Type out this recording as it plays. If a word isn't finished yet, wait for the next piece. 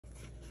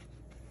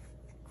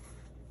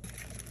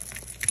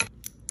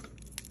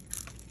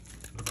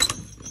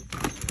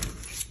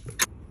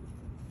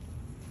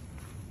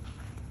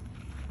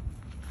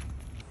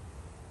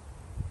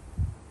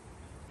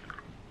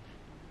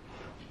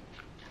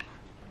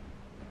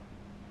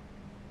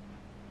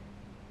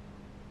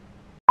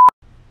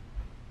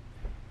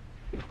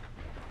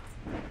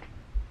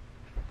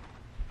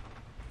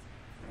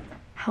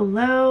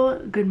Hello,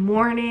 good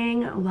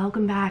morning,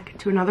 welcome back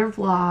to another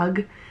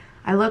vlog.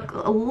 I look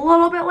a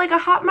little bit like a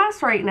hot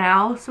mess right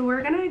now, so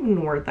we're gonna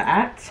ignore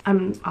that.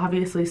 I'm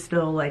obviously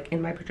still like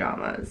in my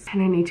pajamas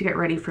and I need to get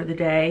ready for the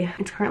day.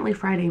 It's currently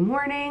Friday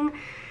morning.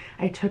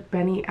 I took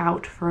Benny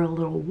out for a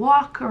little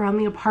walk around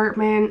the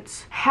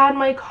apartment, had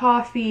my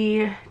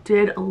coffee,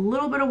 did a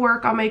little bit of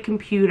work on my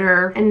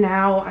computer, and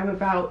now I'm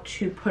about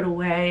to put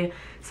away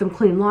some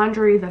clean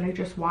laundry that I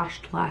just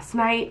washed last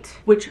night,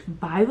 which,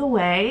 by the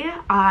way,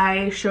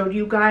 I showed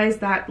you guys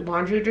that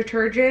laundry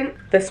detergent.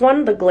 This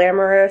one, the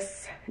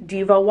Glamorous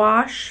Diva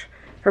Wash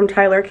from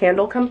Tyler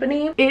Candle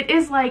Company. It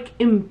is like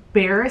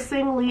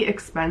embarrassingly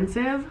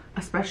expensive,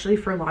 especially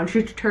for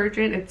laundry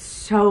detergent. It's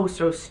so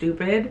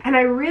stupid. And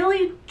I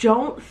really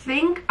don't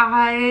think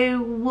I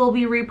will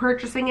be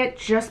repurchasing it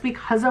just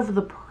because of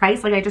the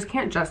price. Like, I just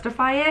can't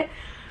justify it.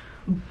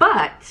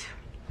 But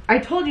I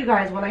told you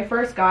guys when I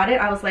first got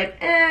it, I was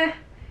like, I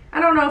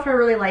don't know if I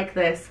really like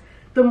this.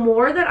 The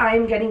more that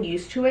I'm getting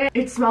used to it,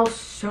 it smells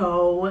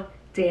so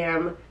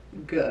damn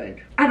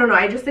good. I don't know,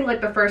 I just think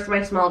like the first time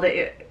I smelled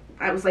it,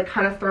 I was like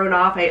kind of thrown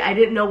off. I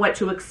didn't know what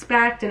to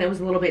expect, and it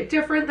was a little bit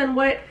different than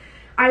what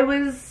I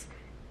was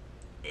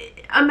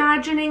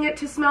imagining it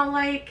to smell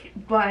like.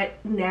 But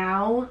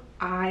now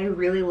I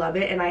really love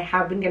it, and I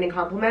have been getting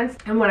compliments.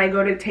 And when I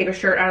go to take a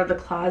shirt out of the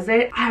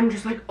closet, I'm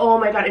just like, oh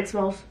my god, it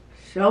smells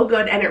so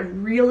good, and it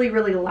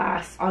really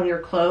lasts on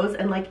your clothes.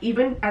 And like,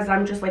 even as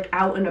I'm just like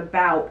out and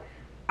about,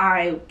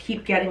 I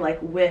keep getting like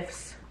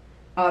whiffs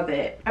of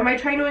it. Am I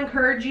trying to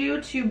encourage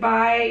you to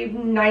buy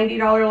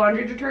 $90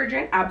 laundry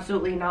detergent?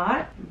 Absolutely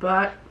not,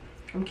 but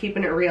I'm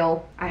keeping it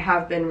real. I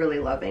have been really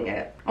loving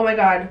it. Oh my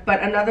god,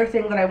 but another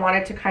thing that I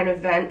wanted to kind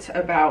of vent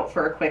about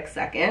for a quick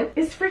second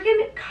is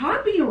freaking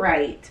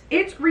copyright.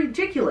 It's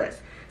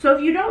ridiculous. So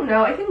if you don't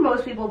know, I think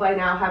most people by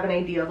now have an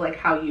idea of like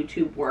how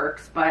YouTube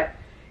works, but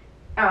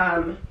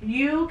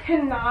you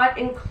cannot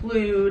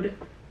include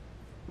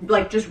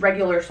like just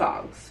regular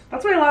songs.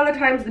 That's why a lot of the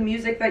times the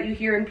music that you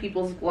hear in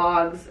people's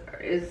vlogs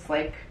is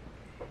like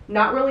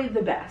not really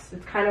the best.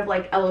 It's kind of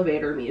like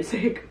elevator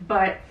music,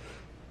 but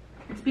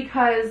it's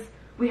because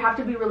we have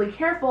to be really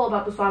careful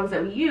about the songs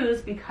that we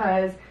use,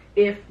 because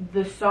if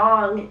the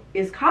song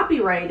is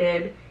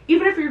copyrighted,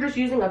 even if you're just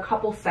using a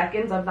couple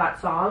seconds of that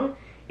song,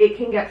 it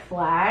can get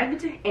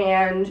flagged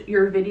and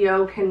your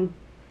video can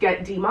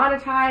get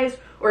demonetized,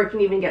 or it can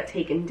even get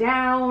taken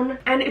down.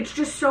 And it's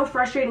just so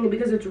frustrating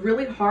because it's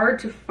really hard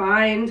to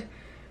find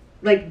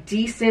like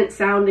decent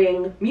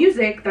sounding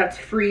music that's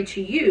free to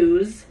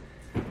use,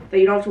 that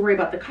you don't have to worry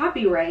about the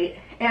copyright.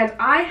 And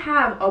I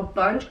have a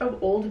bunch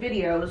of old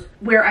videos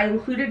where I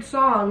included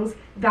songs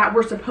that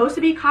were supposed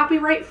to be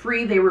copyright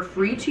free. They were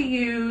free to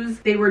use.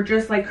 They were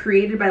just like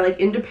created by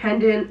like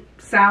independent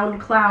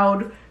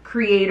SoundCloud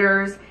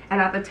creators. And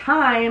at the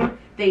time,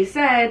 they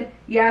said,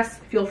 yes,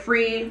 feel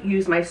free,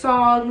 use my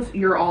songs,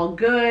 you're all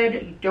good,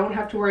 you don't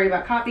have to worry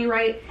about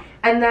copyright.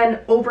 And then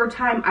over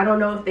time, I don't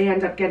know if they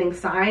end up getting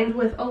signed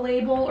with a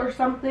label or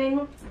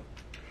something,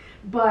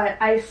 but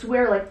I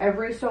swear like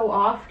every so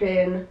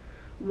often,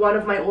 one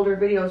of my older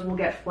videos will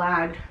get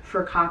flagged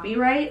for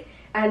copyright.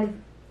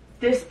 And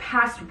this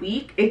past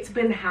week, it's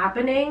been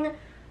happening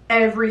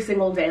every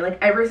single day. Like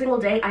every single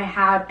day, I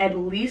have at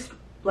least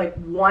like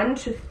 1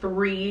 to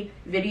 3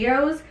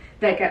 videos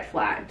that get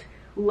flagged.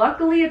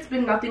 Luckily, it's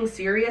been nothing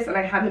serious and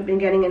I haven't been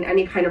getting in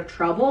any kind of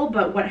trouble,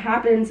 but what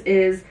happens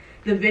is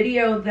the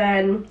video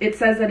then, it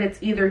says that it's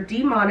either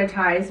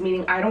demonetized,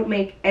 meaning I don't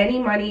make any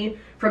money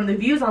from the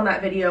views on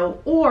that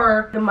video,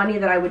 or the money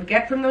that I would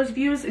get from those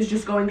views is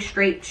just going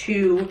straight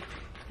to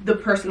the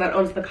person that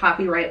owns the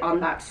copyright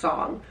on that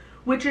song,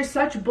 which is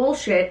such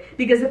bullshit.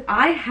 Because if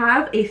I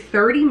have a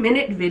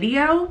 30-minute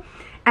video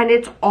and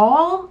it's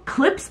all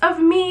clips of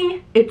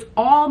me, it's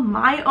all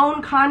my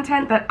own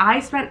content that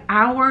I spent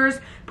hours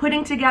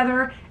putting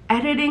together,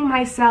 editing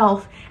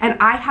myself, and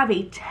I have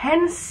a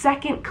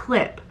 10-second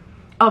clip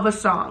of a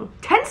song,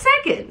 10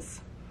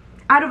 seconds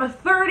out of a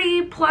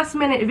 30+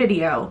 minute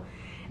video,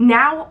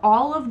 now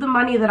all of the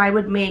money that I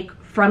would make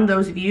from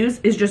those views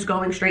is just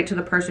going straight to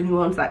the person who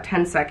owns that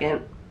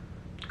 10-second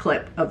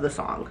clip of the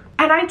song.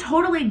 And I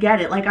totally get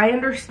it. Like, I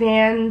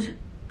understand,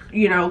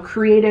 you know,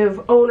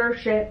 creative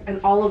ownership and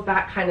all of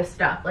that kind of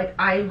stuff. Like,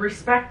 I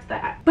respect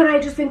that. But I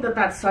just think that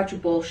that's such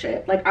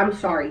bullshit. Like, I'm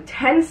sorry,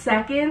 10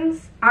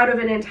 seconds out of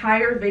an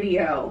entire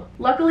video.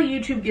 Luckily,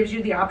 YouTube gives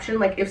you the option,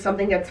 like, if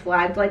something gets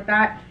flagged like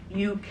that,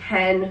 you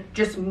can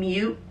just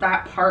mute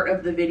that part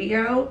of the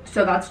video.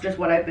 So that's just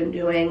what I've been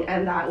doing,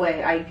 and that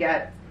way I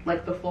get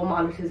like the full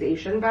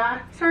monetization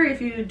back. Sorry if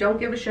you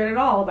don't give a shit at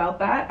all about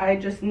that. I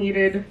just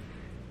needed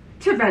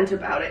to vent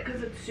about it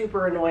because it's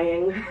super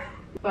annoying.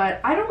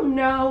 But I don't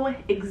know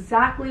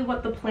exactly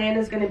what the plan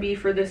is going to be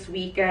for this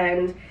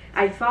weekend.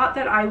 I thought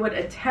that I would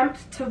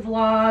attempt to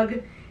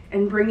vlog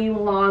and bring you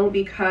along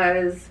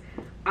because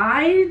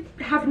I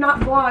have not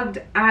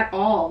vlogged at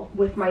all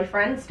with my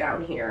friends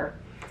down here.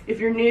 If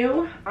you're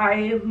new,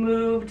 I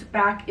moved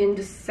back in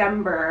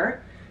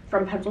December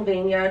from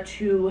Pennsylvania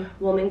to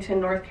Wilmington,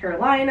 North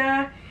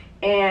Carolina,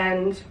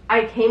 and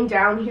I came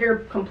down here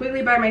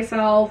completely by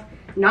myself,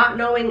 not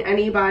knowing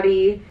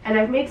anybody, and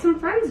I've made some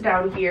friends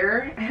down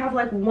here. I have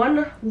like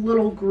one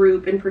little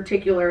group in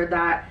particular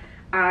that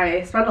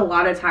I spend a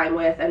lot of time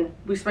with, and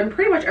we spend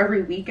pretty much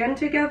every weekend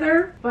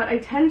together, but I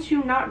tend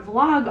to not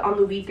vlog on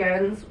the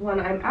weekends when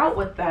I'm out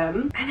with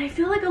them. And I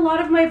feel like a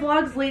lot of my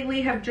vlogs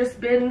lately have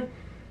just been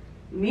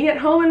me at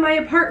home in my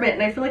apartment,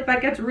 and I feel like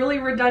that gets really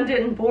redundant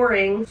and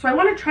boring. So I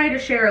want to try to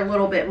share a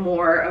little bit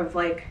more of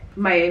like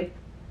my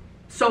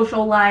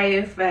social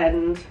life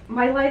and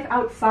my life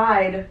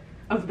outside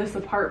of this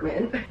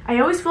apartment. I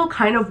always feel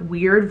kind of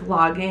weird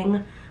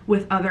vlogging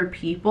with other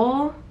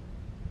people,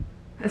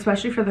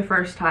 especially for the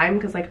first time,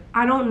 because like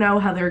I don't know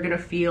how they're gonna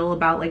feel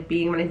about like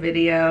being in my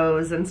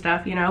videos and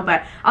stuff, you know,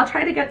 but I'll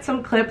try to get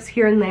some clips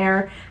here and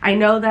there. I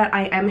know that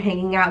I am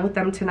hanging out with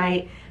them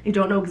tonight. I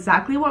don't know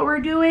exactly what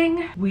we're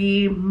doing.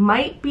 We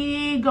might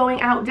be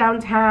going out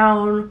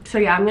downtown. So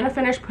yeah, I'm gonna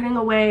finish putting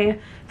away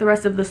the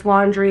rest of this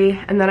laundry,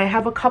 and then I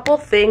have a couple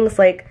things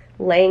like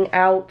laying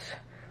out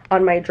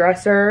on my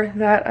dresser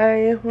that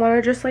I want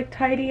to just like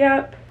tidy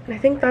up. And I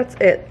think that's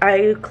it.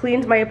 I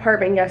cleaned my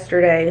apartment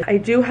yesterday. I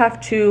do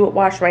have to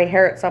wash my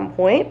hair at some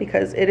point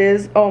because it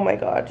is, oh my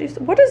god, geez,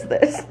 what is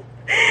this?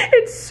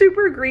 It's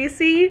super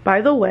greasy.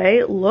 By the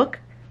way, look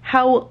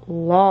how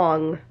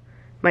long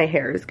my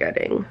hair is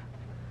getting.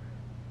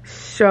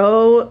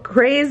 So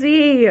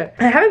crazy. I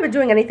haven't been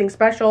doing anything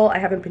special. I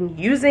haven't been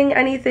using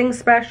anything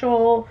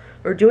special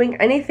or doing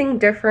anything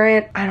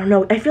different. I don't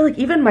know. I feel like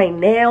even my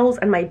nails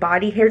and my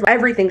body hairs,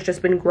 everything's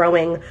just been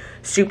growing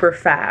super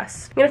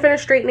fast. I'm gonna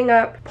finish straightening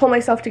up, pull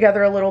myself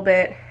together a little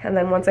bit, and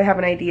then once I have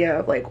an idea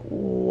of like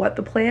what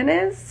the plan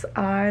is,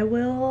 I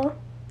will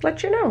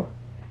let you know.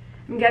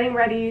 I'm getting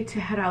ready to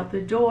head out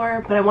the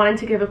door, but I wanted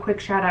to give a quick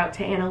shout out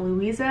to Ana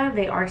Luisa.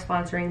 They are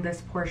sponsoring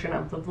this portion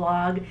of the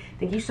vlog.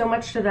 Thank you so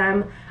much to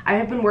them. I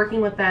have been working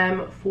with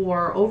them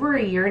for over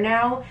a year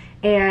now,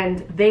 and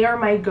they are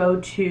my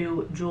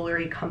go-to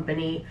jewelry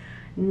company.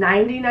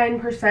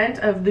 99%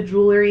 of the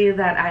jewelry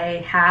that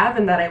I have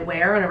and that I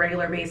wear on a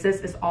regular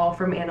basis is all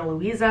from Ana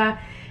Luisa.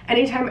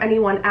 Anytime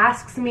anyone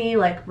asks me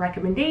like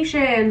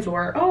recommendations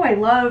or, oh, I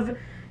love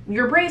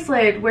your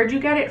bracelet, where'd you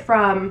get it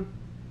from?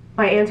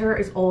 My answer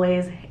is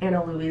always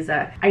Ana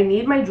Luisa. I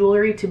need my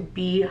jewelry to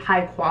be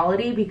high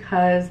quality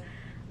because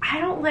I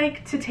don't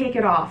like to take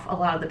it off a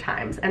lot of the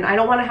times, and I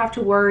don't want to have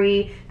to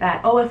worry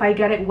that, oh, if I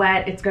get it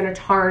wet, it's gonna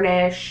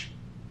tarnish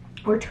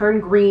or turn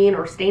green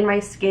or stain my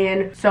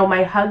skin. So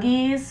my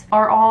Huggies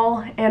are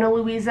all Ana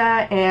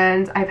Luisa,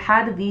 and I've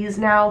had these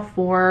now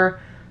for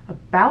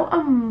about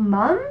a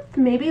month,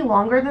 maybe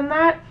longer than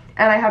that,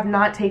 and I have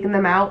not taken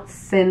them out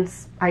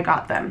since I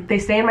got them. They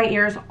stay in my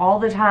ears all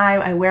the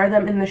time. I wear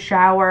them in the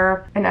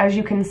shower, and as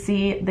you can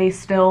see, they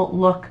still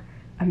look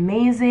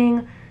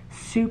amazing,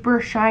 super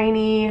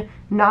shiny,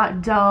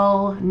 not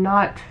dull,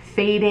 not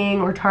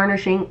fading or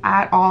tarnishing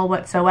at all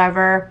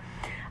whatsoever.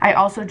 I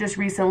also just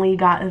recently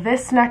got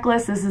this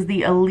necklace. This is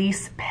the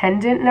Elise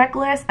pendant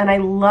necklace, and I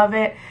love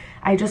it.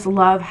 I just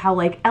love how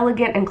like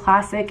elegant and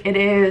classic it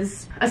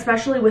is,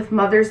 especially with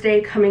Mother's Day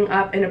coming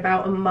up in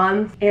about a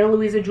month. Ana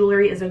Luisa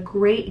jewelry is a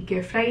great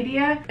gift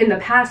idea. In the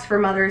past for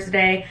Mother's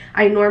Day,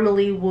 I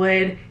normally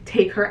would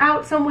take her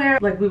out somewhere,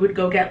 like we would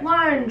go get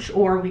lunch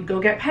or we'd go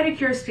get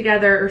pedicures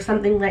together or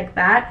something like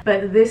that.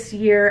 But this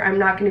year I'm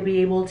not going to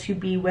be able to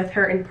be with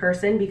her in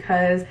person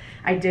because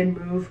I did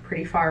move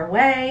pretty far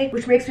away,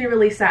 which makes me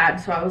really sad.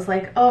 So I was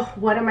like, oh,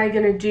 what am I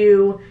gonna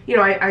do? You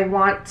know, I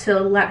want to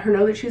let her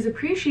know that she's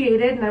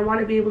appreciated, and I want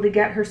to be able to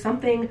get her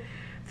something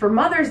for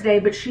Mother's Day,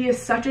 but she is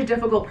such a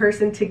difficult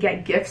person to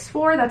get gifts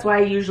for. That's why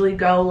I usually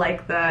go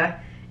like the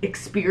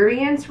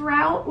experience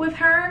route with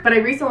her. But I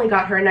recently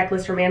got her a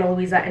necklace from Ana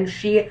Luisa, and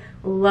she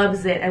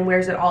loves it and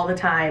wears it all the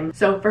time.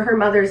 So for her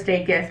Mother's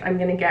Day gift, I'm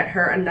gonna get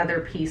her another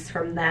piece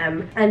from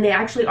them. And they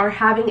actually are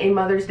having a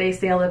Mother's Day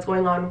sale that's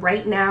going on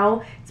right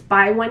now. It's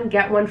buy one,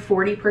 get one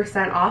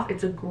 40% off.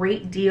 It's a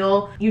great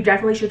deal. You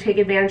definitely should take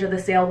advantage of the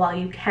sale while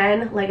you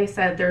can. Like I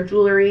said, their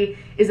jewelry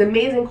is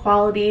amazing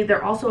quality.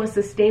 They're also a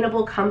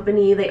sustainable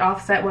company. They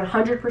offset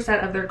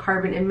 100% of their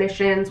carbon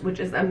emissions, which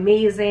is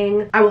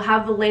amazing. I will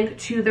have the link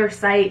to their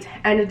site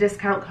and a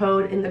discount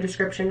code in the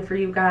description for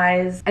you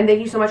guys. And thank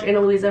you so much, Ana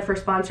Luisa, for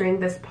sponsoring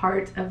this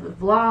part of the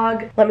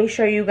vlog. Let me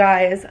show you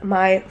guys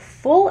my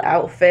full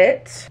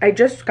outfit. I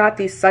just got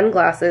these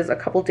sunglasses a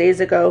couple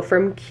days ago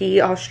from Key,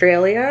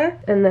 Australia.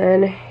 And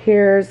then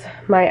here's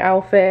my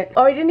outfit.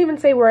 Oh, I didn't even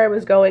say where I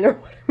was going or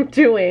what I'm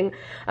doing.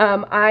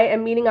 I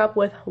am meeting up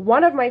with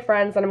one of my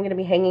friends that I'm gonna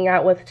be hanging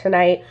out with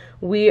tonight.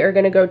 We are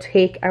gonna go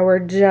take our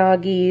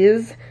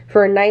doggies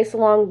for a nice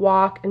long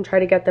walk and try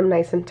to get them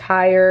nice and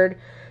tired.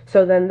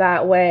 So then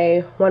that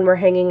way, when we're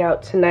hanging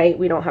out tonight,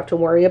 we don't have to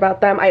worry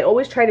about them. I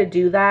always try to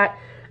do that.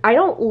 I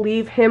don't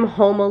leave him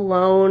home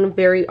alone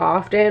very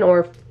often,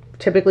 or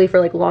typically for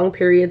like long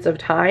periods of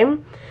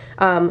time.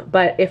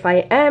 But if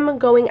I am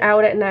going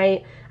out at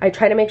night, I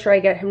try to make sure I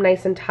get him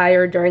nice and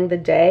tired during the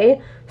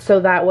day, so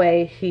that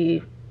way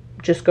he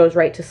just goes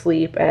right to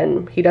sleep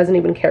and he doesn't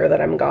even care that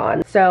I'm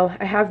gone. So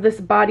I have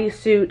this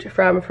bodysuit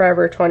from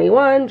Forever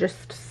 21,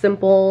 just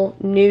simple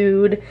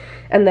nude,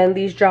 and then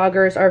these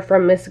joggers are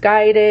from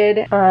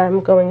Missguided.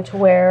 I'm going to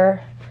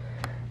wear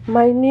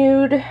my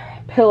nude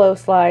pillow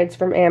slides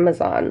from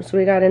Amazon. So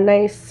we got a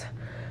nice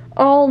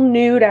all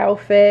nude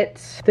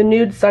outfit, the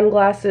nude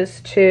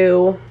sunglasses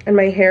too, and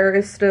my hair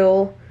is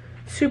still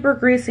super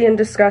greasy and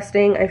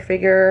disgusting. I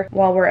figure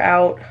while we're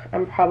out,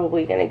 I'm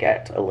probably gonna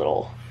get a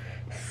little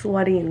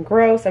sweaty and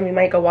gross, and we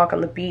might go walk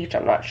on the beach,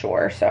 I'm not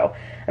sure. So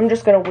I'm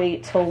just gonna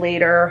wait till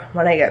later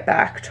when I get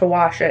back to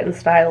wash it and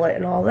style it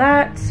and all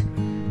that.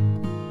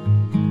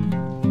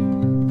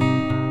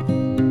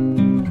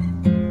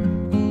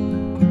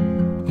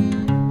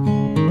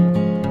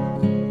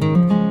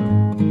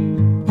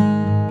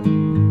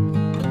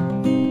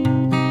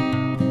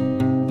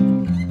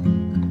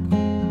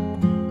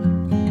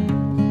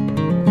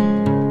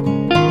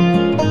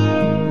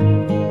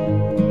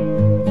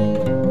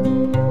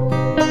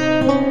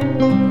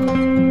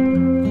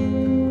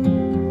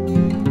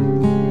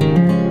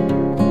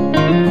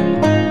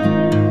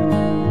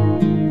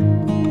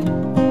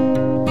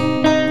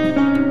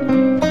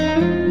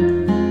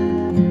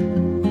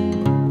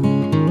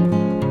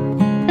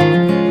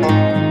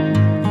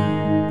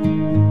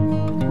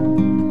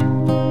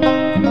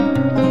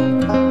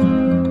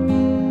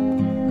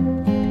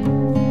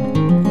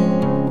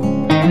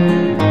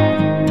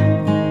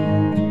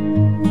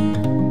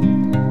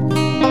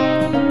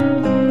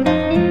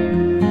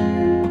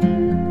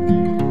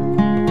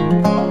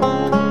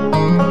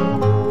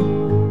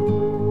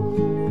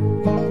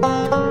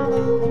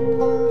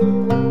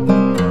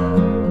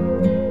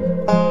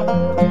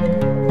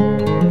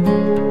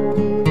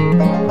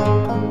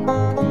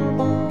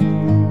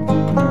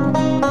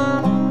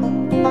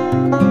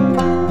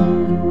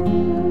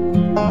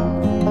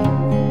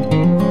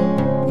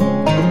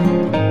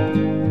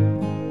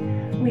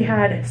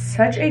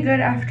 Such a good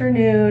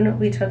afternoon.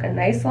 We took a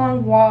nice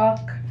long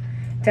walk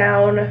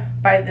down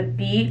by the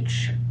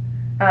beach.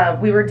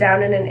 We were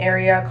down in an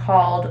area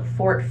called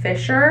Fort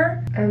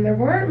Fisher, and there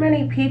weren't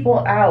many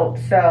people out,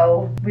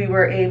 so we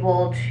were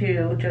able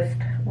to just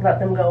let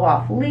them go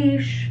off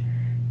leash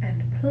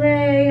and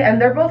play.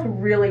 And they're both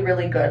really,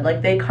 really good.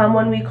 Like, they come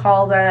when we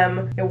call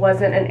them. It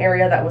wasn't an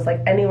area that was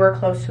like anywhere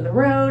close to the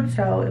road,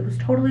 so it was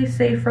totally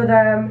safe for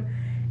them.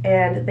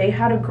 And they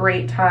had a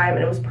great time,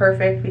 and it was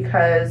perfect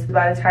because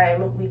by the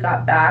time we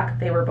got back,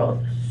 they were both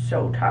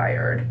so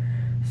tired.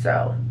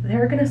 So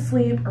they're gonna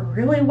sleep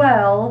really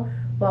well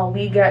while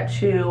we get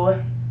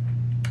to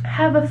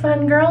have a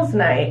fun girls'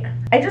 night.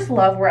 I just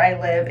love where I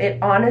live. It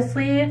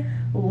honestly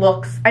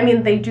looks, I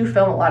mean, they do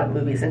film a lot of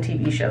movies and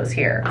TV shows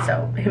here,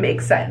 so it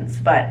makes sense,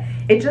 but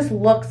it just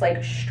looks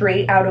like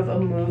straight out of a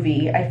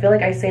movie. I feel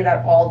like I say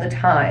that all the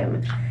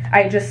time.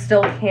 I just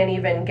still can't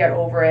even get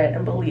over it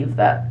and believe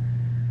that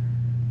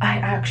I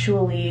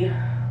actually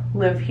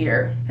live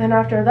here. And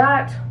after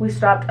that, we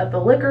stopped at the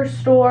liquor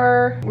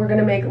store. We're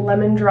gonna make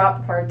lemon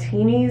drop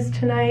martinis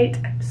tonight.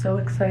 I'm so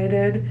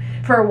excited.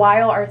 For a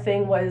while, our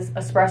thing was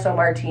espresso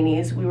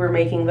martinis. We were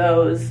making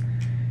those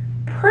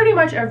pretty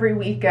much every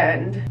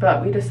weekend,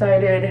 but we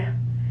decided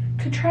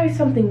to try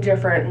something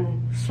different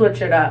and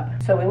switch it up.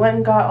 So we went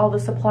and got all the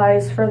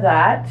supplies for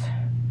that.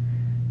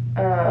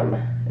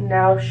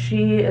 Now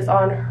she is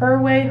on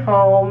her way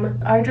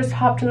home. I just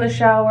hopped in the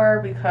shower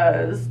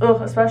because,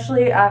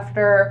 especially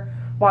after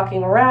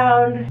walking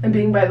around and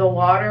being by the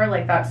water,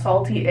 like that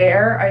salty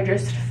air, I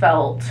just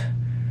felt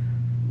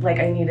like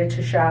I needed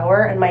to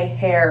shower. And my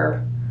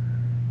hair,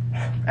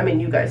 I mean,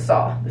 you guys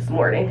saw this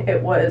morning,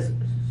 it was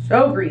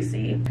so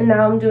greasy. And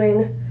now I'm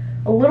doing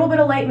a little bit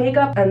of light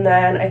makeup, and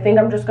then I think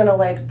I'm just gonna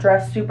like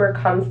dress super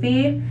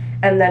comfy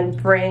and then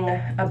bring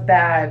a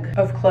bag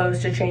of clothes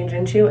to change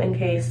into in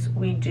case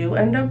we do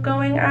end up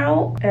going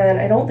out. And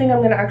I don't think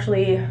I'm gonna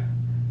actually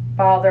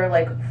bother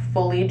like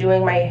fully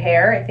doing my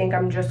hair. I think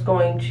I'm just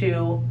going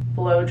to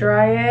blow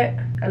dry it,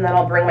 and then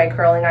I'll bring my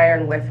curling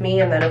iron with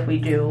me, and then if we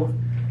do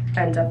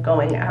end up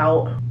going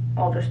out,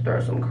 I'll just throw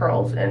some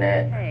curls in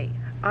it. Hey,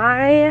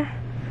 I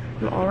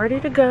am all ready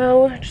to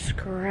go. Just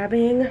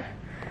grabbing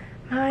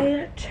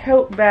my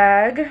tote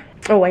bag.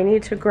 Oh, I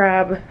need to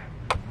grab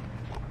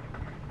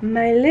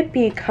my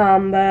lippy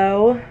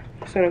combo.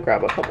 Just gonna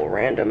grab a couple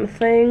random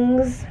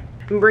things.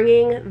 I'm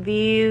bringing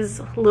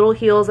these little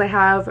heels I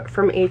have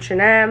from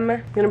H&M.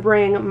 I'm gonna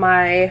bring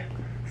my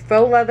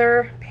faux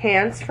leather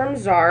pants from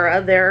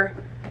Zara. They're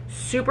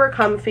super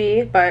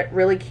comfy, but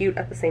really cute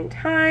at the same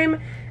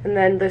time. And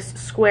then this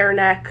square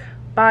neck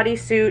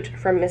bodysuit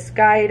from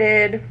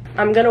Missguided.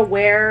 I'm gonna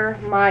wear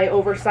my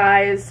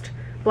oversized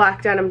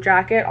black denim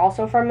jacket,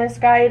 also from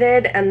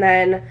Missguided, and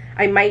then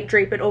I might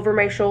drape it over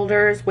my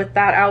shoulders with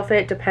that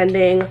outfit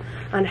depending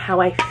on how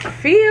I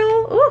feel.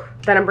 Ooh.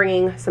 Then I'm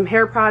bringing some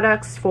hair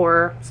products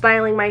for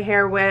styling my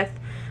hair with.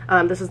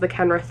 This is the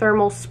Kenra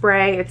Thermal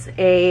Spray. It's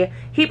a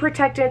heat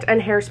protectant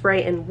and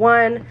hairspray in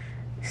one.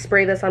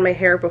 Spray this on my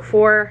hair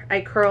before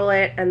I curl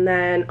it, and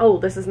then, oh,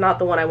 this is not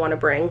the one I want to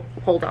bring.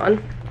 Hold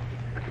on.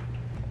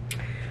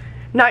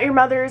 Not Your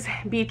Mother's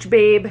Beach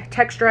Babe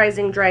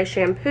Texturizing Dry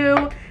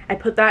Shampoo. I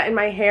put that in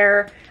my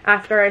hair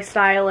after I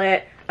style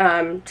it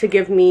to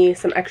give me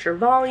some extra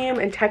volume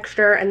and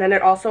texture, and then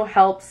it also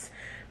helps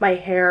my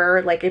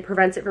hair, like it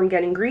prevents it from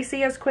getting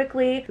greasy as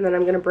quickly. And then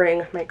I'm gonna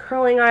bring my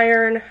curling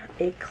iron,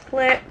 a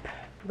clip,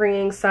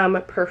 bringing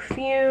some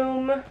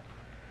perfume,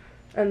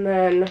 and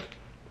then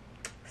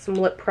some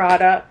lip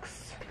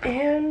products,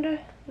 and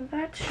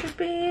that should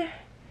be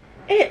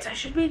it. I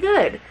should be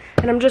good.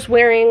 And I'm just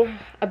wearing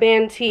a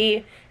band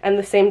tee and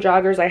the same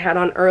joggers I had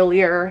on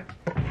earlier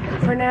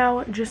for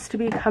now, just to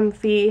be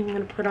comfy. I'm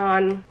gonna put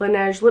on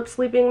Laneige lip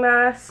sleeping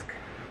mask.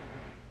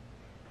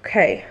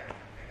 Okay,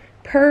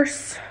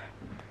 purse,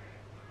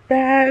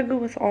 bag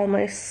with all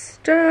my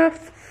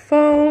stuff,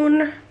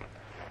 phone,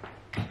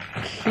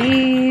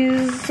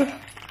 keys.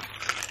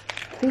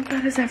 I think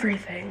that is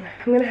everything.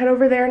 I'm gonna head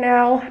over there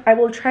now. I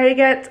will try to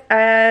get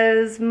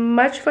as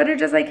much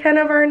footage as I can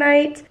of our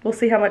night. We'll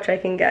see how much I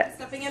can get.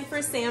 Stepping in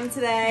for Sam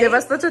today. Give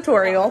us the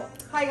tutorial.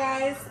 Hi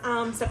guys,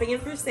 stepping in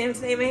for Sam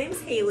today. My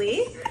name's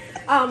Haley.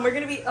 We're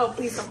gonna be, oh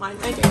please don't mind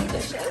my dirty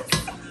dishes.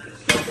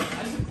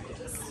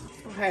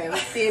 Okay,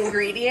 what's the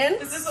ingredient?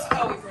 This is,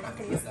 oh wait, we're not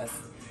gonna use this.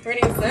 We're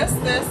gonna use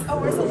this, oh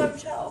where's the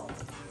limoncello?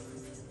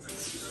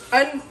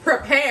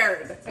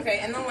 Unprepared. Okay,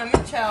 and the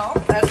limoncello.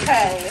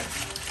 Okay.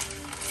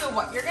 So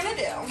what you're gonna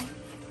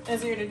do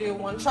is you're gonna do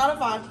 1 shot of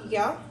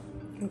vodka.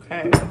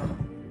 Okay.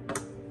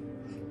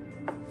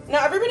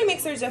 Now everybody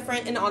makes theirs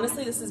different, and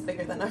honestly this is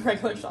bigger than a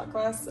regular shot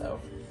glass, so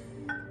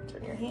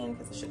turn your hand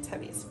because the shit's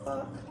heavy as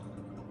fuck.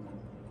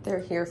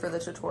 They're here for the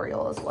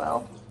tutorial as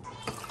well.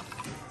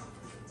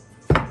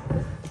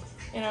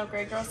 You know,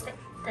 Greg just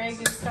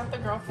got the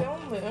girl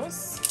feeling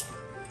loose.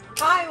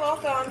 Hi,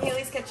 welcome,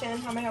 Haley's Kitchen.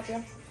 How may I help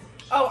you?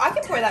 Oh, I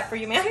can pour that for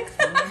you, man.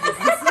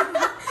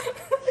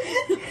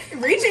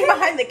 Reaching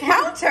behind the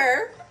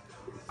counter.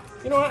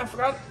 You know what? I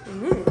forgot.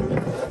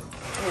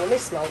 Oh, let me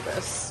smell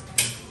this.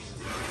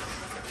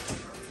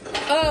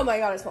 Oh my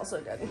god, it smells so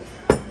good.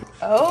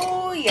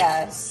 Oh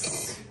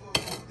yes.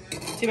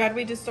 Too bad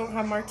we just don't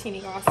have martini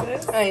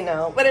glasses. I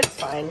know, but it's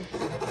fine.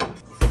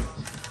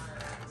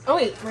 Oh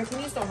wait,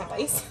 martinis don't have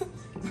ice.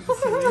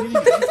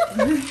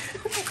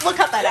 We'll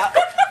cut that out.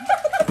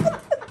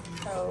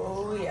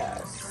 Oh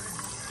yes.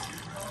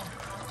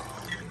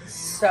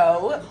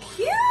 So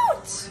cute.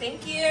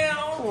 Thank you.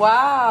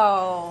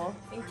 Wow.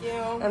 Thank you.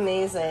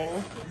 Amazing.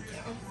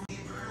 Thank you.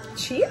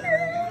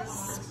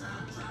 Cheers.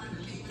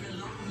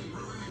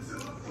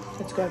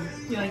 It's good.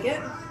 You like it?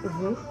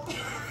 Mm-hmm.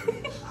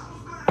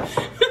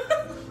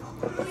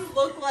 You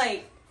look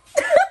like.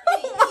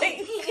 Oh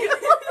my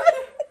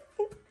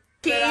god.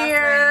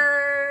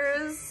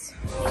 Cheers.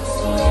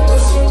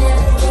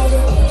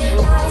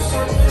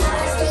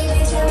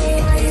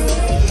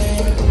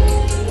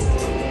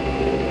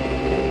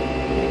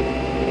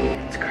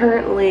 It's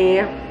currently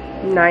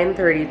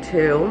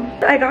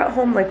 9:32. I got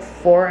home like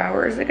 4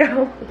 hours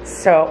ago,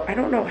 so I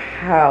don't know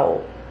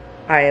how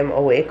I am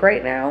awake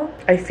right now.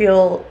 I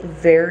feel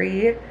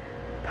very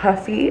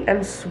puffy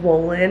and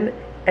swollen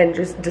and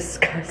just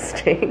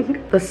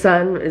disgusting. The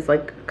sun is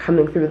like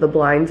coming through the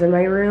blinds in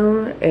my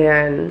room,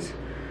 and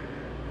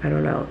I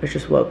don't know, it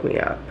just woke me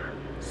up.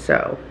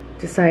 So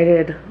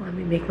decided, let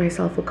me make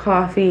myself a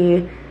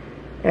coffee,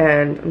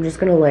 and I'm just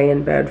gonna lay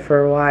in bed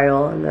for a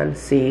while and then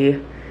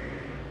see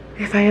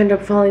if I end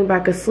up falling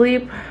back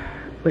asleep,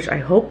 which I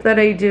hope that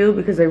I do,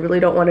 because I really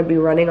don't want to be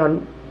running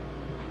on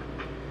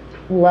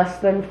less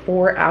than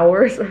 4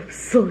 hours of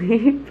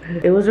sleep.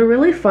 It was a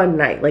really fun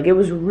night. Like, it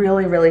was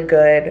really, really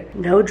good.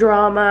 No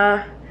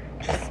drama,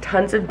 just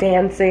tons of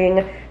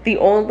dancing. The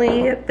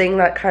only thing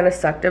that kind of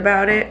sucked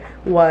about it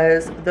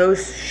was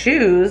those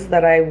shoes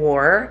that I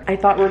wore. I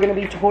thought were gonna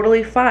be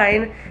totally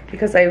fine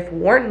because I've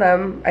worn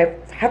them.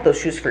 I've had those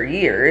shoes for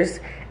years,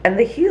 and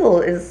the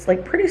heel is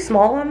like pretty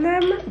small on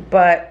them,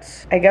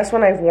 but I guess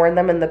when I've worn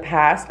them in the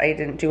past, I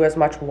didn't do as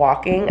much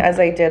walking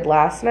as I did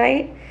last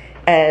night.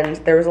 And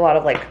there was a lot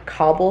of like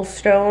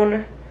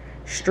cobblestone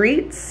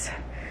streets,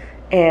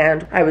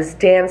 and I was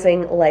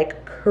dancing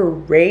like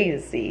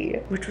crazy,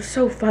 which was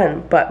so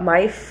fun. But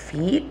my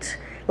feet,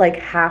 like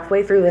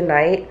halfway through the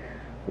night,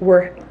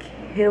 were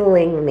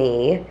killing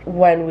me.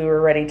 When we were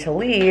ready to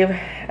leave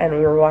and we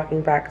were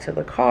walking back to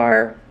the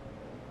car,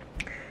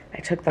 I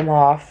took them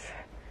off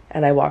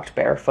and I walked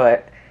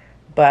barefoot,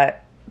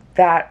 but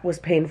that was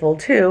painful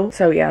too.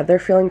 So yeah, they're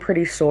feeling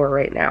pretty sore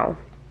right now,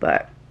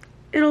 but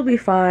it'll be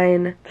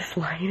fine. This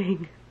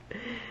lighting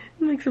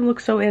makes him look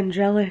so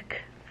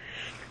angelic.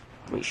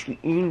 My sweet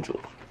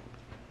angel.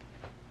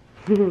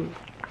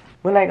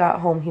 When I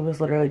got home, he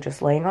was literally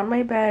just laying on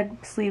my bed,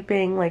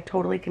 sleeping, like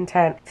totally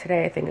content.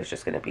 Today, I think it's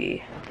just gonna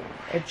be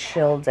a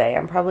chill day.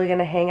 I'm probably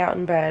gonna hang out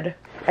in bed.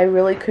 I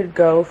really could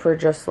go for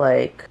just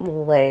like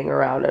laying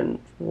around and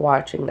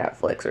watching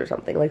Netflix or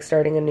something, like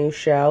starting a new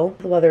show.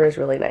 The weather is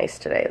really nice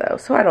today though,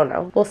 so I don't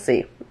know. We'll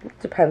see. It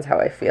depends how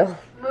I feel.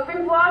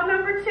 Moving vlog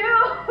number 2.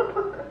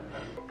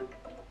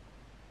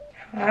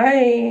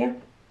 Hi.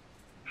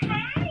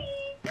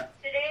 Hi.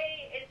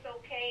 Today it's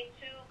okay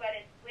too, but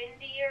it's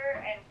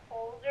windier and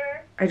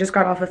colder. I just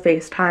got off a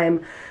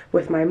FaceTime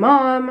with my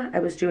mom. I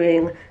was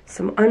doing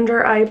some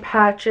under eye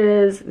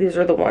patches. These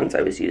are the ones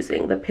I was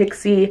using, the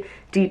Pixie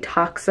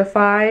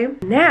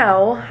Detoxify.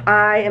 Now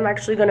I am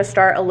actually gonna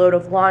start a load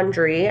of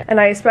laundry, and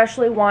I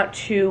especially want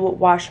to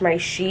wash my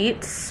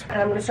sheets. And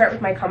I'm gonna start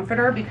with my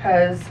comforter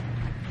because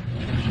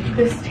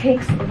this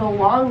takes the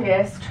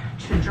longest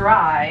to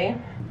dry.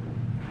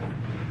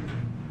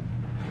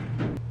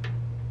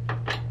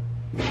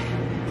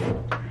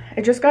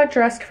 I just got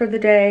dressed for the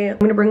day. I'm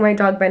gonna bring my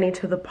dog Benny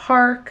to the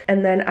park,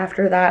 and then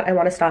after that I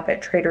want to stop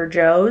at Trader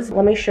Joe's.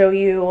 Let me show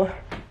you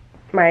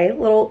my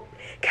little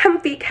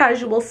comfy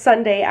casual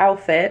Sunday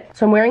outfit.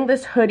 So I'm wearing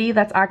this hoodie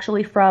that's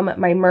actually from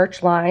my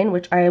merch line,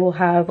 which I will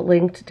have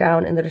linked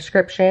down in the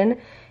description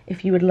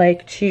if you would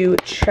like to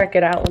check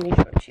it out. Let me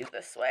show it to you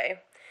this way.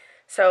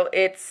 So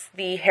it's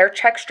the hair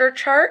texture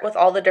chart with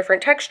all the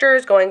different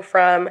textures going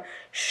from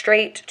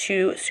straight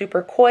to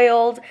super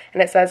coiled,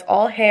 and it says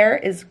all hair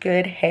is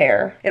good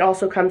hair. It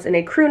also comes in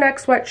a crew neck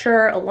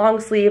sweatshirt, a long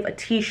sleeve, a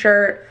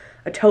t-shirt,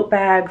 a tote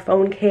bag,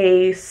 phone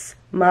case,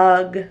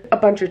 mug, a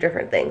bunch of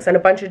different things and a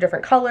bunch of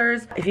different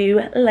colors. If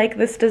you like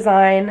this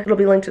design, it'll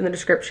be linked in the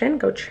description.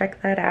 Go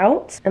check that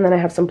out. And then I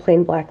have some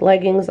plain black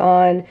leggings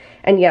on.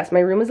 And yes, my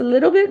room is a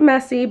little bit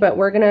messy, but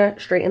we're gonna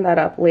straighten that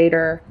up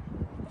later.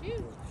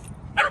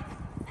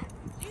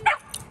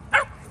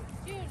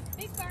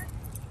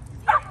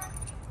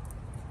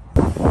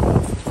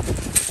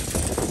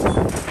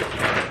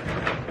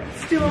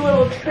 Do a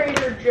little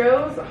Trader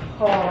Joe's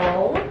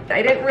haul.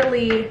 I didn't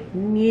really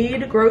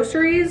need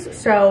groceries,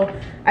 so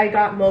I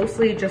got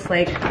mostly just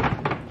like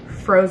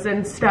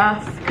frozen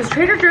stuff because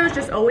Trader Joe's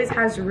just always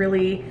has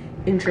really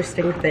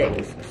interesting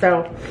things.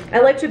 So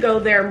I like to go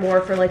there more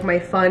for like my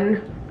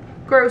fun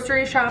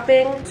grocery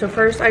shopping. So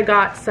first I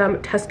got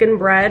some Tuscan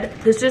bread.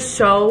 This is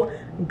so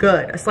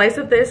good. A slice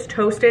of this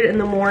toasted in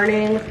the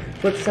morning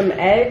with some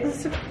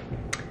eggs.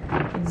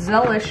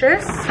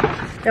 Delicious.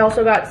 I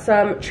also got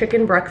some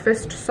chicken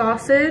breakfast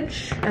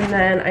sausage, and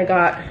then I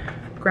got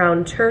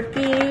ground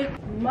turkey,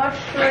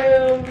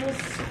 mushrooms,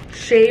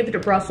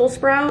 shaved Brussels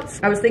sprouts.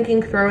 I was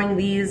thinking throwing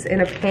these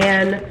in a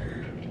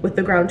pan with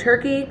the ground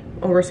turkey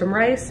over some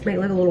rice, make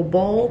like a little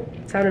bowl.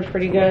 Sounded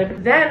pretty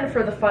good. Then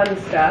for the fun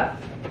stuff,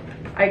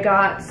 I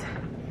got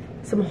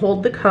some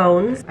hold the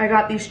cones. I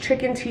got these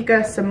chicken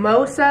tikka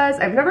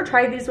samosas. I've never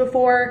tried these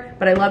before,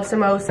 but I love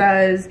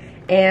samosas.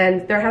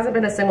 And there hasn't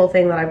been a single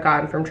thing that I've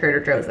gotten from Trader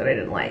Joe's that I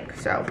didn't like,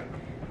 so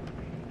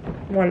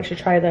I wanted to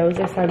try those.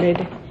 They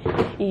sounded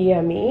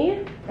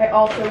yummy. I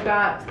also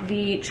got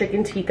the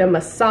chicken tikka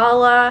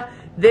masala.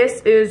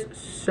 This is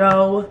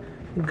so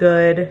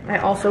good. I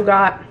also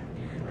got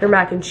their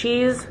mac and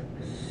cheese,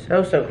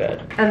 so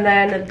good. And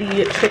then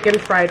the chicken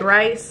fried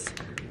rice,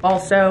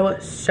 also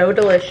so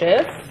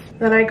delicious.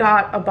 Then I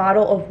got a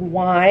bottle of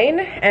wine,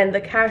 and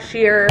the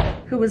cashier,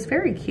 who was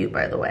very cute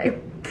by the way,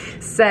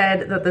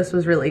 said that this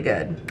was really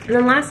good. And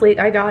then lastly,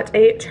 I got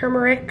a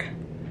turmeric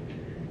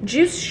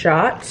juice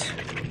shot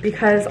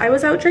because I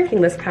was out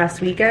drinking this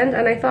past weekend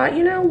and I thought,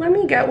 you know, let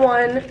me get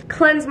one,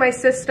 cleanse my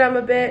system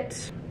a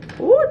bit.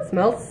 Ooh, it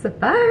smells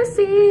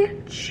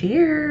spicy.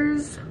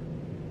 Cheers.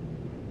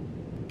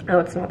 Oh,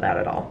 it's not bad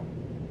at all.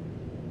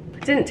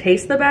 It didn't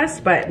taste the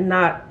best, but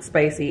not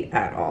spicy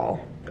at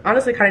all.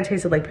 Honestly, kind of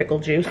tasted like pickle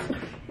juice.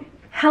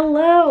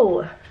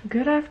 Hello,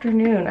 good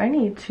afternoon. I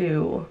need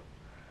to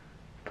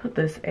put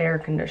this air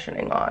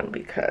conditioning on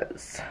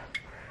because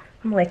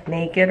I'm like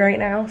naked right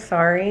now,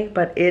 sorry,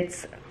 but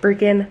it's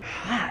freaking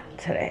hot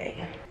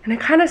today. And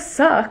it kind of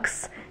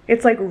sucks.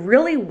 It's like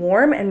really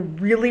warm and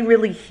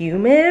really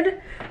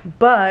humid,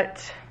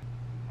 but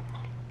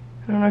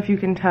I don't know if you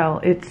can tell,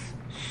 it's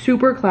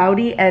super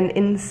cloudy and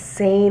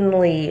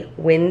insanely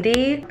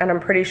windy, and I'm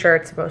pretty sure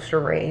it's supposed to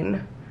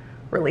rain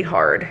really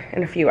hard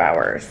in a few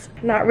hours.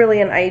 Not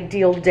really an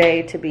ideal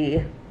day to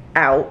be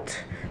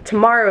out.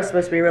 Tomorrow is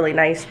supposed to be really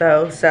nice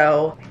though,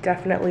 so I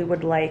definitely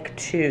would like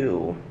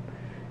to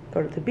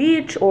go to the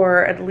beach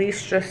or at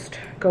least just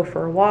go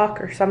for a walk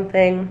or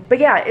something. But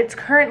yeah, it's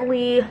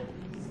currently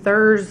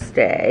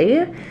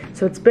Thursday,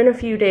 so it's been a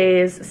few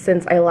days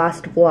since I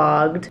last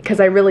vlogged because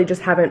I really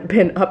just haven't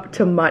been up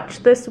to much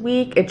this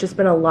week. It's just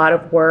been a lot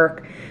of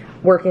work,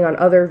 working on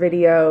other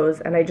videos,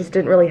 and I just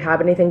didn't really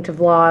have anything to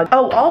vlog.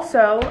 Oh,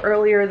 also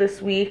earlier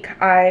this week,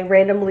 I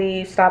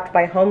randomly stopped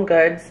by Home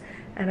Goods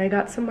and I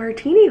got some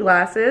martini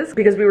glasses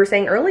because we were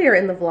saying earlier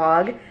in the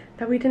vlog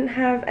that we didn't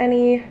have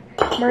any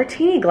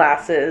martini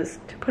glasses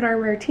to put our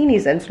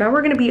martinis in. So now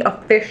we're gonna be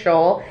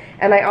official.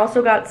 And I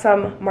also got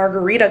some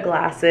margarita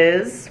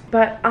glasses,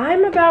 but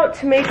I'm about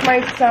to make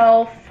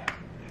myself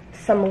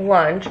some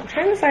lunch. I'm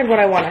trying to decide what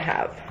I wanna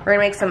have. We're gonna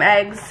make some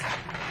eggs,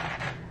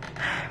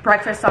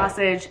 breakfast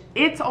sausage.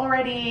 It's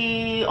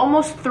already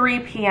almost 3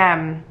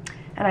 p.m.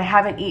 and I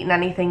haven't eaten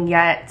anything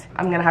yet.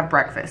 I'm gonna have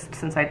breakfast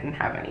since I didn't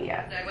have any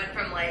yet. I went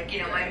from like,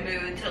 you know, my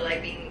mood to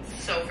like being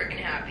so freaking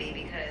happy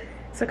because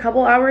it's a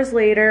couple hours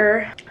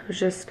later. I was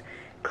just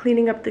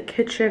cleaning up the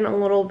kitchen a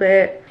little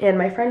bit, and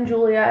my friend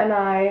Julia and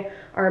I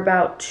are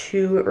about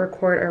to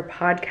record our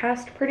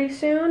podcast pretty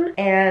soon,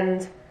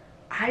 and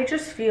I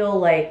just feel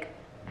like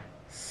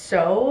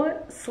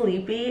so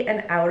sleepy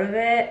and out of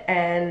it,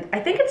 and I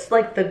think it's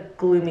like the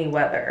gloomy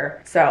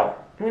weather. So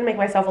I'm gonna make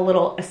myself a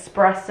little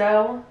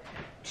espresso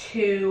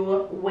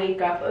to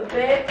wake up a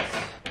bit.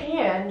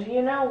 And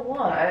you know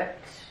what?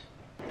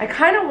 I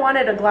kind of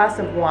wanted a glass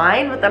of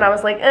wine, but then I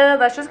was like,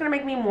 that's just gonna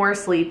make me more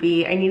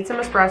sleepy. I need some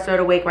espresso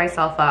to wake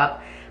myself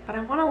up. But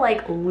I wanna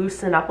like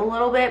loosen up a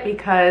little bit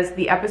because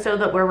the episode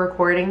that we're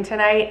recording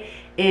tonight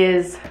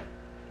is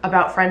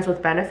about friends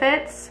with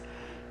benefits.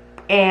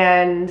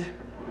 And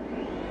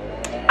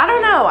I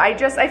don't know,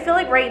 I feel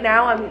like right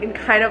now I'm in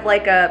kind of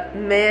like a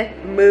meh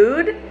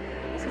mood.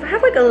 So if I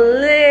have like a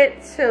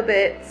little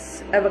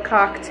bit of a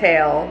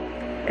cocktail,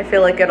 I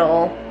feel like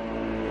it'll,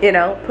 you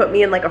know, put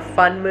me in like a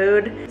fun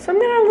mood. So I'm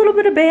gonna add a little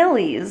bit of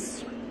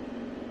Bailey's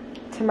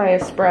to my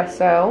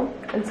espresso.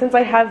 And since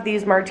I have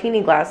these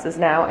martini glasses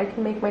now, I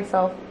can make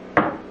myself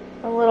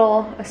a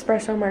little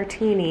espresso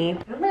martini. I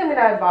don't think I'm gonna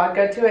add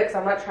vodka to it because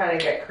I'm not trying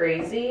to get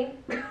crazy.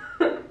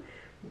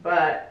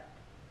 But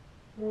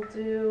we'll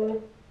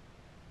do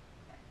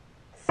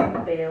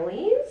some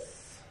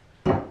Bailey's.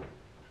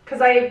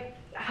 Because I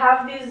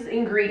have these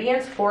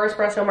ingredients for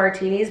espresso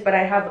martinis, but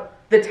I have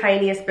the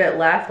tiniest bit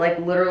left, like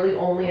literally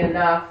only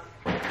enough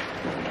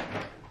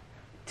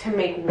to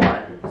make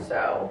one.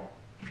 So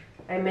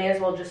I may as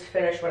well just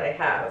finish what I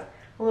have.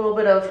 A little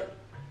bit of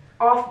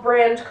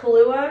off-brand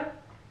Kahlua.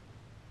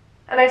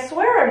 And I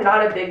swear I'm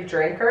not a big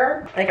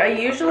drinker. Like I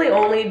usually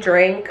only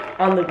drink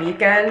on the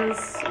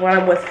weekends when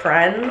I'm with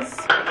friends.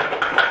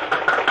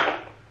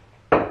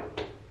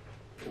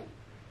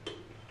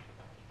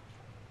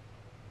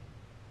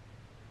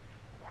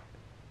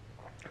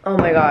 Oh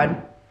my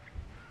God.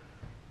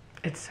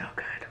 It's so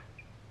good.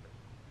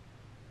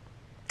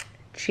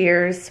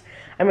 Cheers.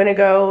 I'm gonna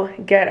go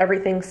get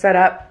everything set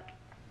up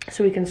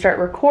so we can start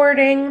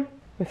recording.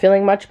 I'm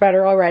feeling much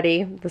better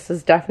already. This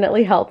is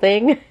definitely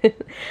helping.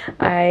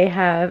 I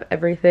have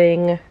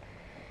everything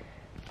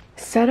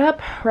set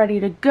up, ready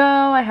to go.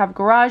 I have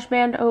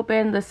GarageBand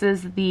open. This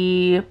is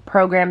the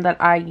program that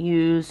I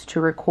use to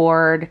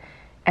record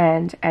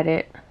and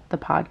edit the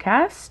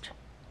podcast.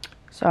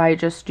 So I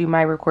just do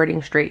my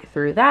recording straight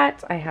through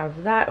that. I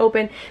have that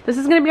open. This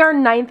is gonna be our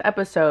 9th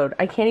episode.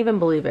 I can't even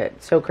believe it.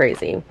 It's so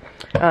crazy.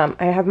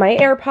 I have my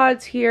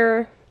AirPods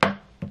here,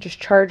 just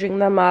charging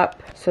them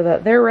up so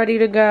that they're ready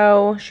to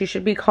go. She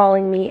should be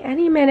calling me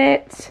any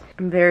minute.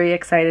 I'm very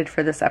excited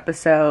for this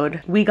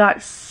episode. We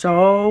got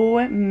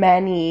so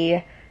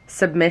many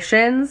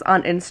submissions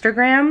on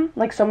Instagram,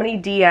 like so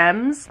many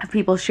DMs of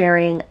people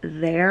sharing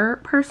their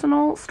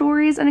personal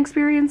stories and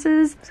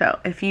experiences. So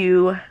if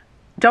you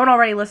don't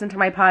already listen to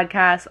my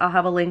podcast, I'll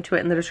have a link to it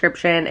in the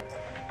description.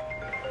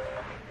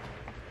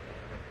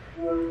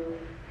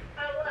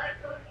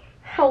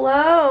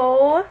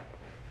 Hello.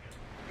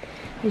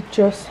 I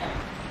just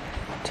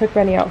took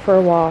Benny out for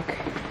a walk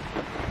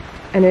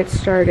and it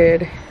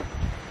started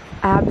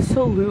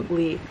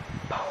absolutely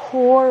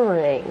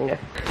pouring.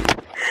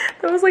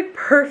 That was like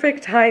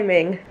perfect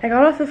timing. I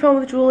got off the phone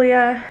with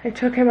Julia. I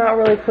took him out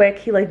really quick.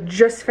 He like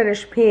just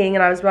finished peeing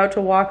and I was about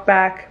to walk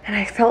back and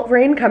I felt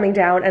rain coming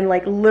down, and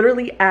like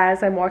literally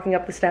as I'm walking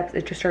up the steps,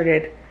 it just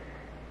started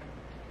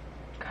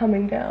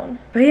coming down.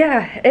 But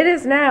yeah, it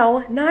is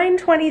now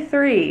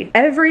 9:23.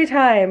 Every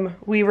time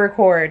we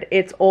record,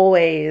 it's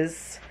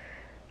always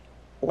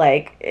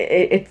like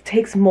it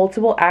takes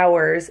multiple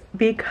hours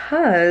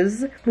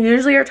because we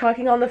usually are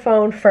talking on the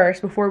phone first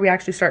before we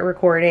actually start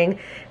recording,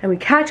 and we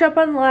catch up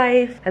on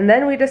life, and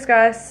then we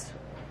discuss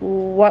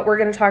what we're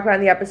going to talk about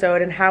in the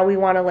episode and how we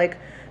want to like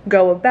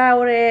go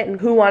about it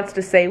and who wants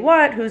to say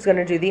what, who's going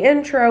to do the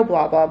intro,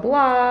 blah blah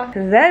blah.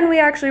 And then we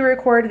actually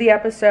record the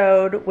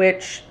episode,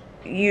 which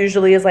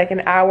usually is like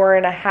an hour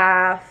and a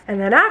half, and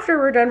then after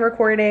we're done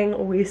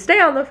recording we stay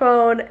on the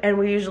phone and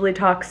we usually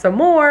talk some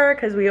more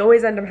because we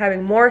always end up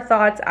having more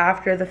thoughts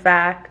after the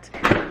fact.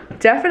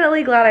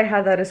 Definitely glad I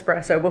had that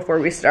espresso before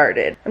we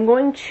started. I'm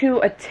going to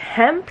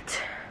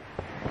attempt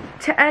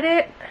to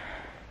edit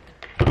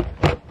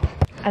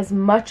as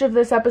much of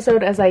this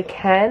episode as I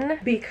can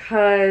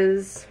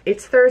because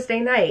it's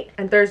Thursday night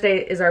and Thursday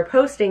is our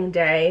posting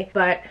day,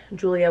 but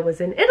Julia was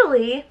in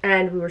Italy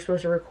and we were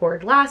supposed to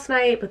record last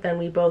night, but then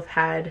we both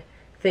had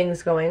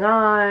things going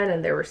on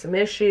and there were some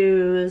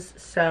issues,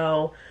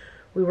 so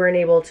we weren't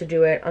able to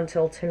do it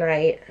until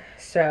tonight.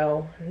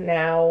 So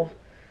now,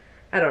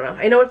 I don't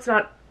know. I know it's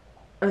not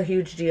a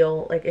huge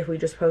deal like if we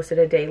just posted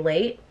a day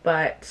late,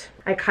 but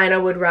I kind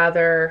of would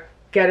rather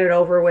get it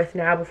over with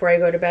now before I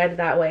go to bed.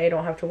 That way I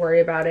don't have to worry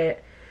about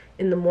it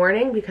in the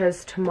morning,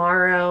 because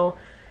tomorrow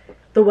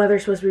the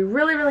weather's supposed to be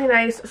really, really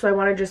nice, so I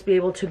want to just be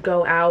able to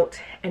go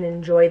out and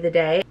enjoy the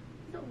day.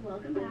 So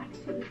welcome back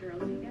to the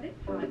Girls Who Get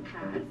It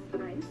podcast.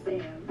 I'm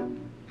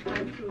Sam.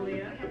 I'm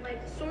Julia. I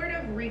like sort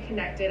of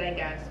reconnected, I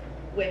guess,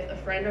 with a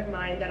friend of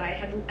mine that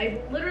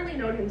I've literally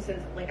known him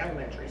since like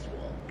elementary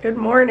school. Good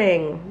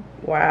morning.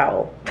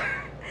 Wow.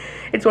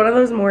 It's one of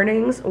those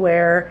mornings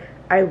where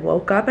I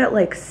woke up at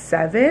like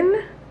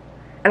 7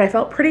 and I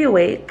felt pretty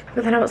awake,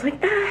 but then I was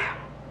like,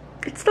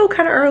 it's still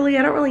kind of early.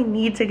 I don't really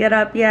need to get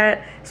up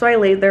yet. So I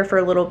laid there for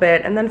a little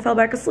bit and then fell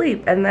back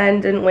asleep and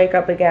then didn't wake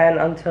up again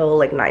until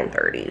like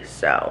 9:30.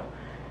 So,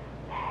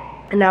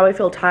 and now I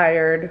feel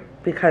tired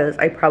because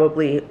I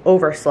probably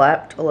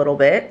overslept a little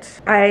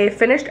bit. I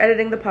finished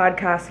editing the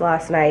podcast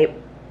last night,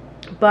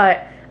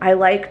 but I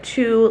like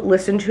to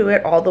listen to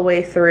it all the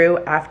way through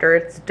after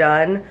it's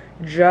done,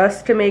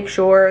 just to make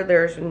sure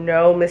there's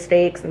no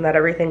mistakes and that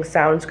everything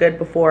sounds good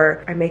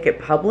before I make it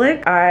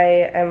public.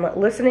 I am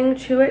listening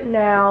to it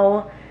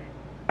now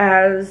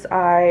as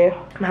I'm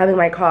having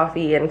my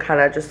coffee and kind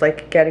of just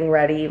like getting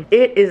ready.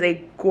 It is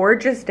a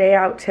gorgeous day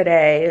out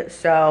today,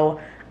 so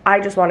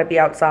I just want to be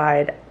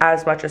outside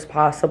as much as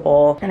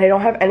possible, and I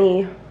don't have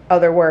any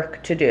other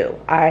work to do.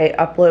 I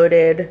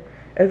uploaded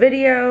a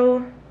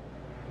video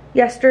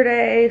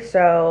yesterday,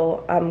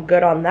 so I'm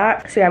good on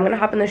that. So yeah, I'm gonna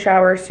hop in the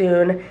shower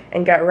soon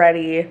and get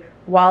ready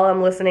while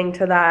I'm listening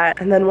to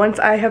that. And then once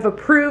I have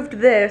approved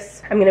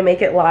this, I'm gonna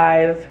make it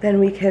live. Then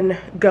we can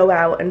go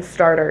out and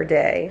start our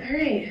day. All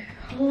right,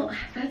 well,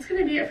 that's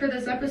gonna be it for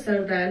this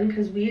episode then,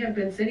 because we have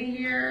been sitting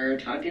here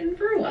talking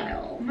for a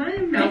while. My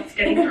mouth's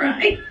getting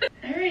dry.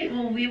 All right,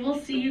 well, we will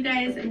see you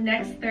guys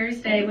next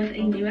Thursday with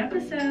a new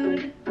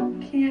episode.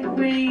 Can't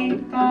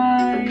wait.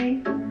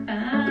 Bye.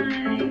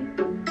 Bye.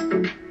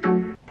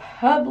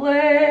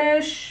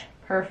 Publish.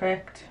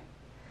 Perfect.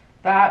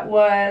 That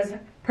was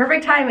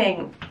perfect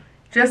timing.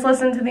 Just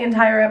listened to the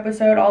entire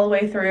episode all the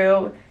way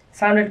through.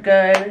 Sounded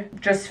good.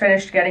 Just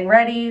finished getting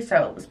ready,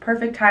 so it was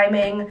perfect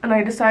timing. And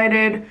I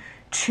decided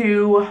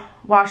to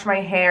wash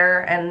my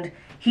hair and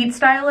heat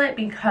style it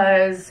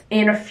because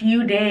in a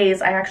few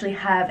days I actually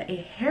have a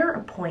hair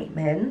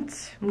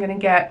appointment. I'm gonna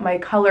get my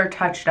color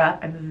touched up.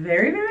 I'm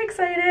very, very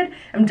excited.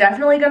 I'm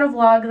definitely gonna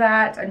vlog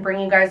that and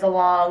bring you guys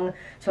along.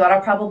 So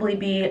that'll probably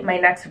be my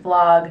next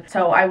vlog.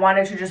 So I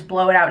wanted to just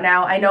blow it out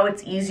now. I know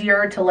it's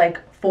easier to like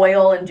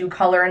foil and do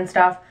color and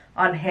stuff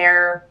on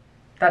hair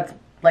that's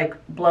like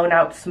blown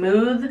out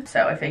smooth.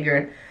 So I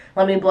figured,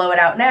 let me blow it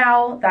out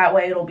now. That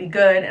way it'll be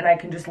good and I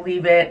can just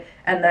leave it.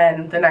 And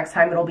then the next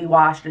time it'll be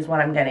washed is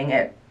when I'm getting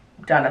it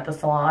done at the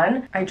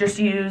salon. I just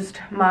used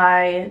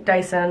my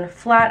Dyson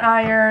flat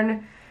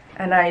iron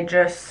and I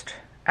just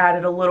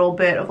added a little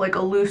bit of like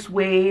a loose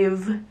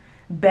wave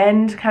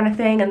bend kind of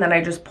thing, and then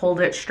I just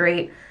pulled it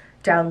straight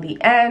down the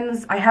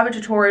ends. I have a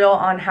tutorial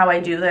on how I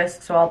do this,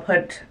 so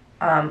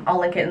I'll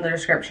link it in the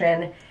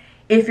description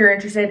if you're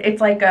interested.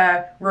 It's like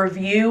a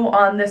review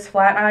on this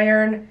flat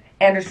iron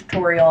and a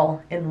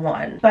tutorial in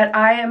one. But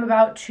I am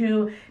about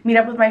to meet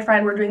up with my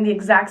friend. We're doing the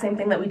exact same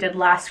thing that we did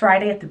last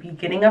Friday at the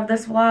beginning of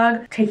this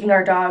vlog, taking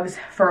our dogs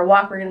for a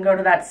walk. We're gonna go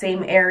to that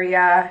same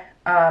area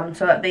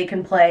so that they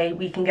can play.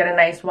 We can get a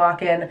nice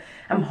walk in.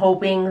 I'm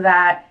hoping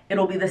that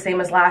it'll be the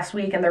same as last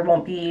week and there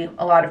won't be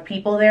a lot of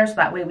people there, so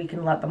that way we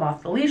can let them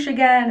off the leash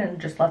again and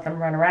just let them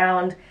run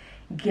around,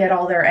 get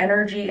all their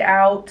energy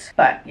out.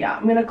 But yeah,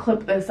 I'm gonna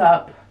clip this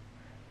up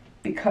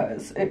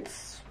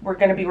because we're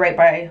gonna be right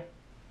by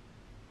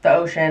the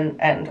ocean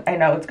and I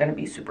know it's gonna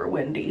be super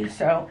windy.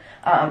 So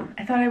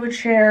I thought I would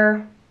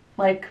share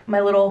like my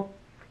little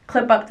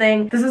clip up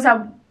thing. This is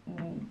how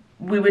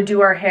we would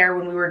do our hair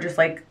when we were just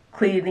like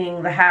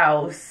cleaning the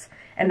house,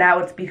 and now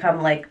it's become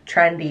like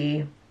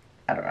trendy.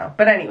 I don't know,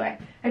 but anyway,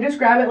 I just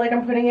grab it like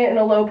I'm putting it in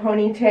a low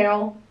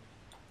ponytail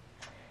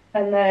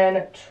and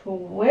then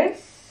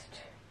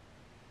twist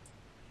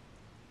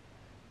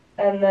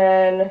and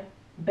then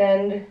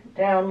bend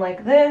down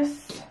like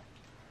this,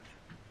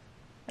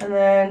 and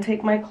then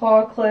take my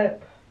claw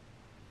clip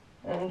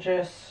and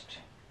just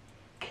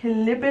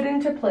clip it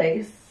into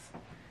place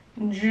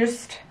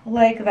just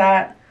like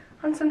that.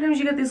 And sometimes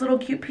you get these little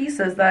cute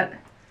pieces that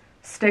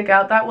stick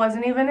out. That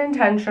wasn't even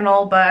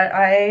intentional, but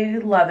I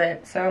love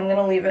it, so I'm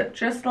gonna leave it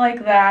just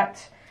like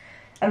that.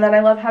 And then I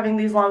love having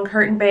these long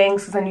curtain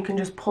bangs because then you can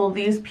just pull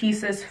these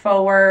pieces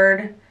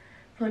forward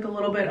for like a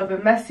little bit of a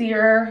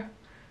messier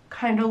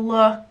kind of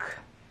look.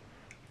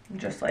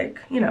 Just like,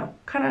 you know,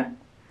 kind of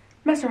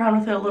mess around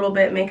with it a little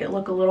bit, make it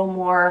look a little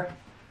more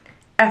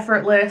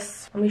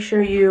effortless. Let me show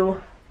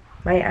you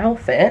my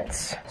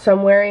outfits. So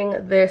I'm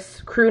wearing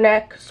this crew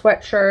neck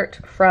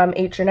sweatshirt from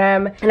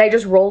H&M, and I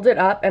just rolled it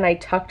up and I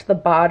tucked the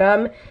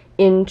bottom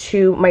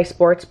into my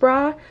sports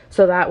bra,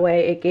 so that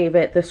way it gave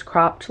it this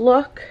cropped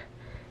look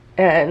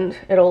and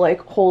it'll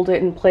like hold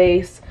it in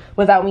place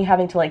without me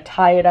having to like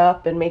tie it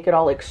up and make it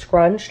all like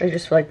scrunched. I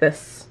just feel like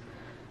this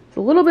is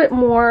a little bit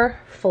more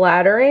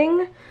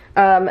flattering.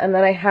 And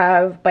then I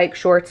have bike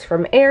shorts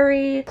from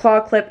Aerie.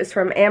 Claw clip is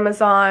from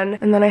Amazon.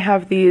 And then I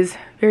have these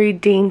very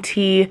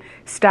dainty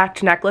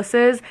stacked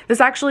necklaces. This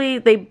actually,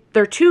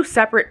 they're two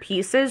separate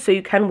pieces, so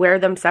you can wear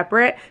them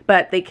separate,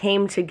 but they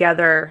came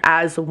together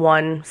as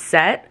one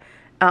set.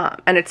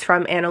 And it's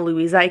from Ana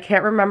Luisa. I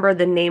can't remember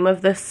the name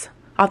of this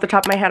off the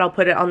top of my head. I'll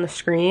put it on the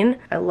screen.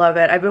 I love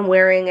it. I've been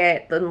wearing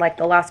it in like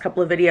the last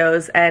couple of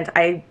videos, and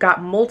I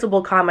got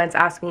multiple comments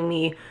asking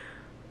me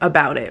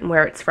about it and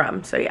where it's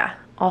from. So yeah.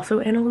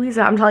 Also Ana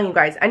Luisa. I'm telling you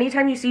guys,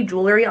 anytime you see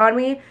jewelry on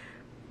me,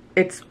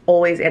 it's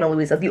always Ana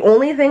Luisa. The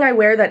only thing I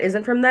wear that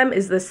isn't from them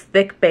is this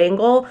thick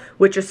bangle,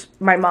 which is,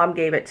 my mom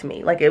gave it to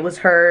me. Like, it was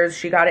hers.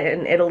 She got it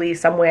in Italy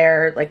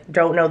somewhere. Like,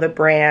 don't know the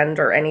brand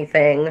or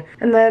anything.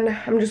 And then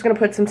I'm just gonna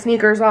put some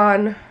sneakers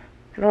on.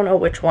 I don't know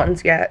which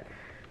ones yet.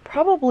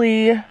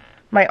 Probably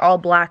my all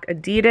black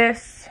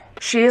Adidas.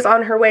 She is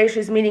on her way.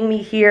 She's meeting me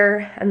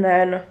here, and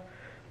then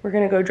we're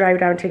gonna go drive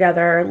down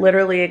together.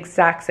 Literally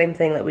exact same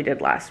thing that we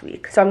did last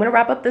week. So I'm gonna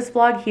wrap up this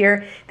vlog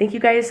here. Thank you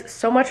guys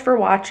so much for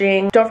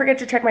watching. Don't forget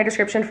to check my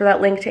description for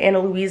that link to Ana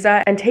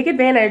Luisa and take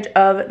advantage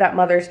of that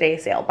Mother's Day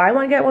sale. Buy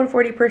one, get one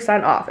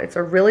 40% off. It's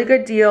a really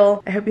good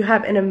deal. I hope you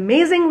have an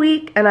amazing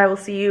week, and I will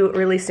see you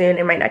really soon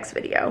in my next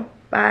video.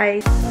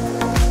 Bye.